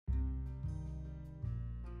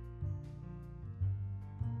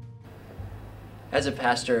As a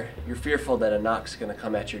pastor, you're fearful that a knock's going to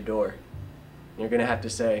come at your door. You're going to have to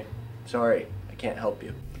say, sorry, I can't help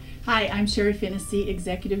you. Hi, I'm Sherry Finnessy,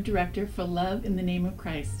 Executive Director for Love in the Name of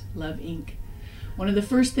Christ, Love Inc. One of the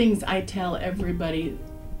first things I tell everybody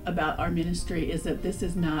about our ministry is that this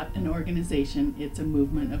is not an organization, it's a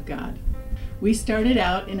movement of God. We started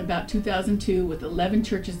out in about 2002 with 11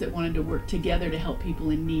 churches that wanted to work together to help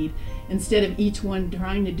people in need, instead of each one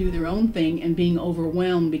trying to do their own thing and being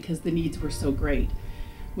overwhelmed because the needs were so great.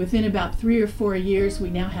 Within about 3 or 4 years, we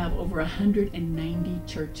now have over 190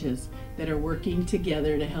 churches that are working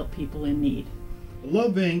together to help people in need.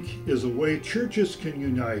 Love Inc. is a way churches can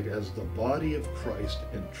unite as the body of Christ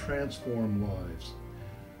and transform lives.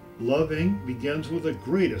 Love Inc. begins with the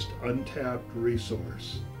greatest untapped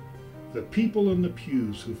resource: the people in the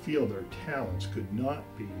pews who feel their talents could not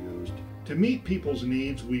be used. To meet people's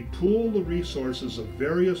needs, we pool the resources of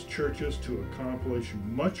various churches to accomplish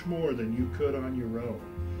much more than you could on your own.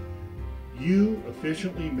 You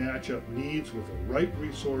efficiently match up needs with the right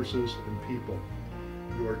resources and people.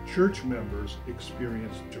 Your church members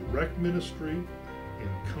experience direct ministry in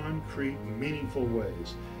concrete, meaningful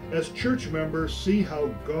ways. As church members see how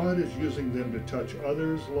God is using them to touch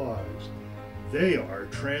others' lives, they are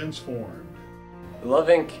transformed. Love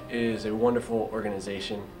Inc. is a wonderful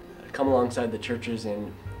organization. Come alongside the churches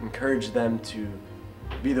and encourage them to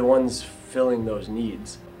be the ones filling those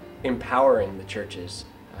needs, empowering the churches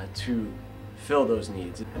to fill those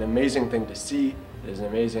needs. An amazing thing to see. It is an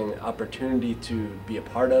amazing opportunity to be a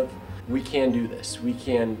part of. We can do this. We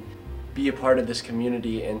can be a part of this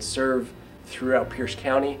community and serve throughout Pierce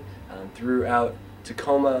County, throughout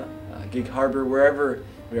Tacoma, Gig Harbor, wherever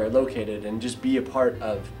we are located, and just be a part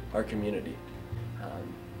of our community.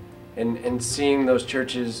 And seeing those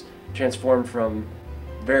churches transform from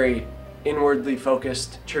very inwardly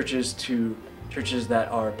focused churches to churches that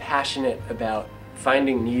are passionate about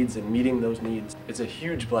finding needs and meeting those needs, it's a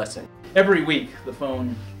huge blessing. Every week the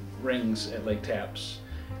phone rings at Lake Tapps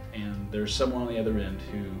and there's someone on the other end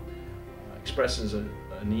who expresses a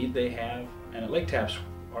need they have. And at Lake Tapps,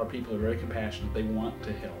 our people are very compassionate. They want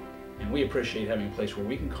to help. And we appreciate having a place where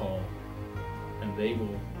we can call and they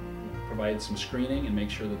will provide some screening and make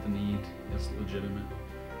sure that the need is legitimate.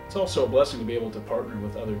 It's also a blessing to be able to partner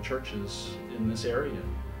with other churches in this area.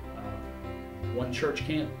 One church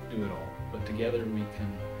can't do it all, but together we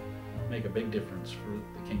can make a big difference for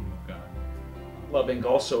the kingdom of God. Love Inc.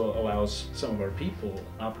 also allows some of our people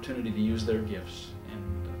an opportunity to use their gifts.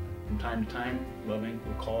 And from time to time, Love Inc.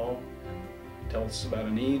 will call and tell us about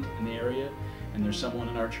a need in the area, and there's someone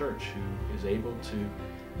in our church who is able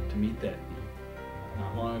to meet that need.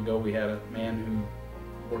 Not long ago, we had a man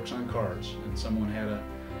who works on cars, and someone had a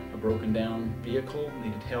broken down vehicle,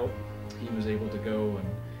 needed help. He was able to go and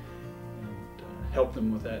help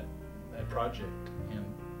them with that project, and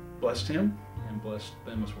blessed him and blessed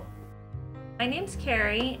them as well. My name's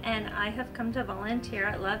Carrie, and I have come to volunteer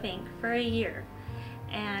at Love Inc. for a year,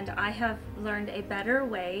 and I have learned a better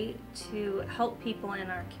way to help people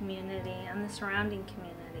in our community and the surrounding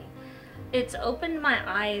community. It's opened my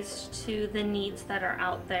eyes to the needs that are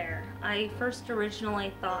out there. I first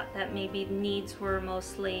originally thought that maybe needs were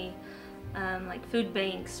mostly like food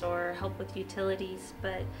banks or help with utilities,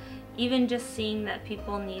 but even just seeing that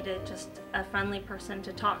people needed just a friendly person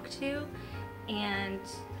to talk to, and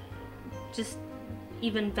just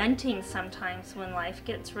even venting sometimes when life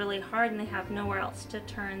gets really hard and they have nowhere else to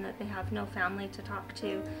turn, that they have no family to talk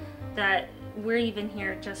to, that we're even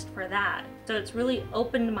here just for that. So it's really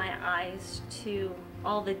opened my eyes to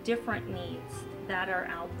all the different needs that are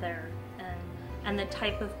out there and the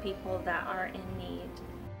type of people that are in need.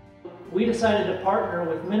 We decided to partner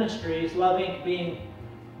with ministries, Love Inc. being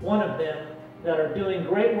one of them, that are doing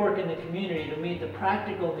great work in the community to meet the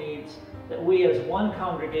practical needs that we as one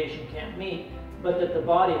congregation can't meet, but that the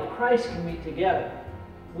body of Christ can meet together.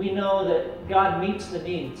 We know that God meets the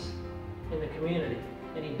needs in the community,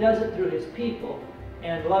 and He does it through His people,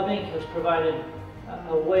 and Love Inc. has provided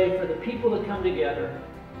a way for the people to come together,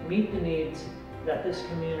 meet the needs that this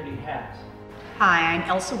community has. Hi, I'm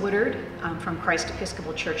Elsa Woodard. I'm from Christ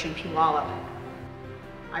Episcopal Church in Puyallup.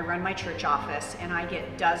 I run my church office and I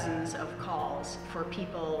get dozens of calls for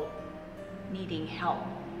people needing help.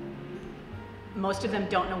 Most of them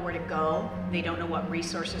don't know where to go, they don't know what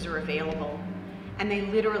resources are available, and they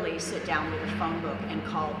literally sit down with a phone book and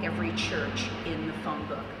call every church in the phone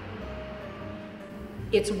book.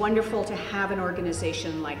 It's wonderful to have an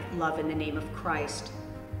organization like Love in the Name of Christ,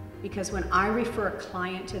 because when I refer a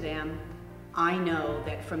client to them, I know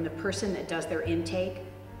that from the person that does their intake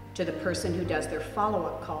to the person who does their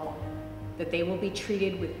follow-up call, that they will be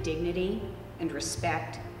treated with dignity and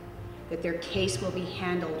respect, that their case will be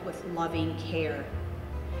handled with loving care.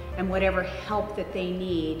 And whatever help that they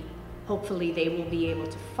need, hopefully they will be able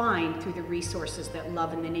to find through the resources that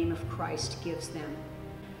Love in the Name of Christ gives them.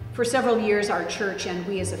 For several years, our church and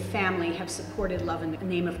we as a family have supported Love in the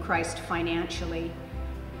Name of Christ financially.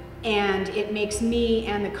 And it makes me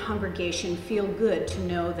and the congregation feel good to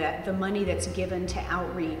know that the money that's given to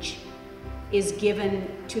outreach is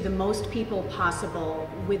given to the most people possible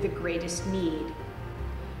with the greatest need.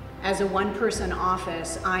 As a one-person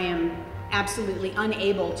office, I am absolutely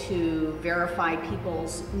unable to verify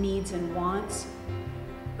people's needs and wants,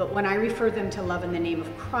 but when I refer them to Love in the Name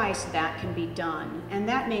of Christ, that can be done. And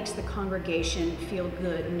that makes the congregation feel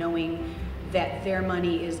good knowing that their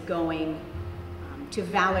money is going to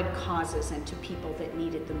valid causes and to people that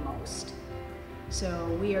need it the most. So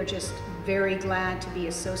we are just very glad to be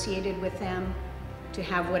associated with them, to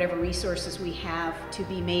have whatever resources we have to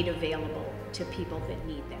be made available to people that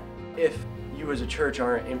need them. If you as a church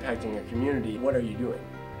aren't impacting your community, what are you doing?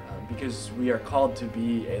 Because we are called to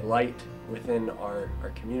be a light within our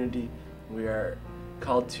community. We are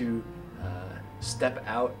called to step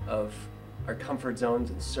out of our comfort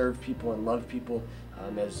zones and serve people and love people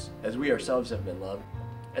as we ourselves have been loved.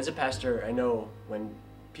 As a pastor, I know when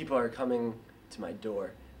people are coming to my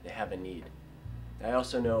door, they have a need. I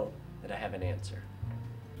also know that I have an answer.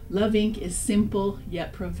 Love Inc. is simple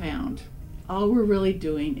yet profound. All we're really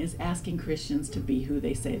doing is asking Christians to be who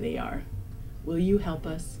they say they are. Will you help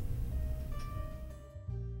us?